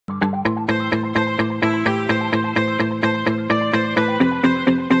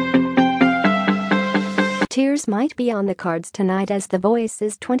Tears might be on the cards tonight as The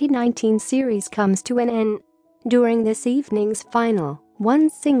Voice's 2019 series comes to an end. During this evening's final, one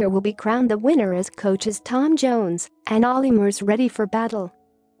singer will be crowned the winner as coaches Tom Jones and Olly Murs ready for battle.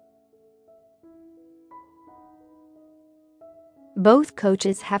 Both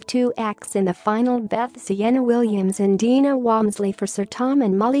coaches have two acts in the final: Bethzienna Williams and Deana Walmsley for Sir Tom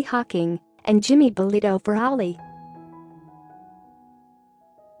and Molly Hocking, and Jimmy Balito for Olly.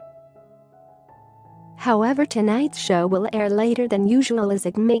 However, tonight's show will air later than usual as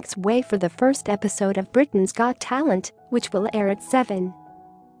it makes way for the first episode of Britain's Got Talent, which will air at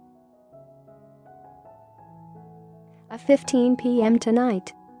 7:15 p.m.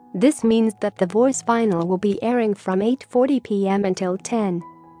 tonight. This means that The Voice final will be airing from 8:40 p.m. until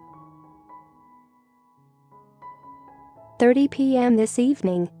 10:30 p.m. this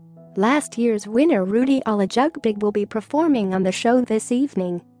evening. Last year's winner Ruti Olajugbagbe will be performing on the show this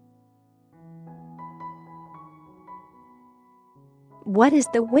evening. What is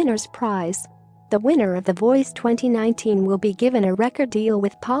the winner's prize? The winner of The Voice 2019 will be given a record deal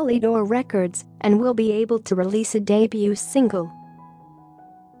with Polydor Records and will be able to release a debut single.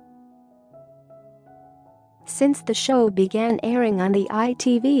 Since the show began airing on the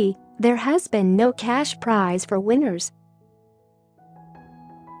ITV, there has been no cash prize for winners.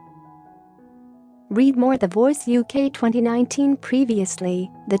 Read more. The Voice UK 2019.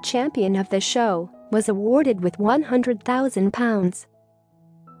 Previously, the champion of the show was awarded with £100,000.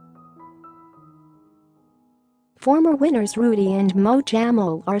 Former winners Ruti and Mo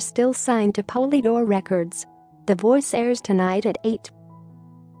Jamil are still signed to Polydor Records. The Voice airs tonight at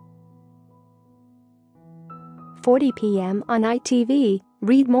 8:40 p.m. on ITV.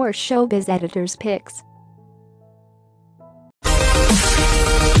 Read More Showbiz Editor's Picks.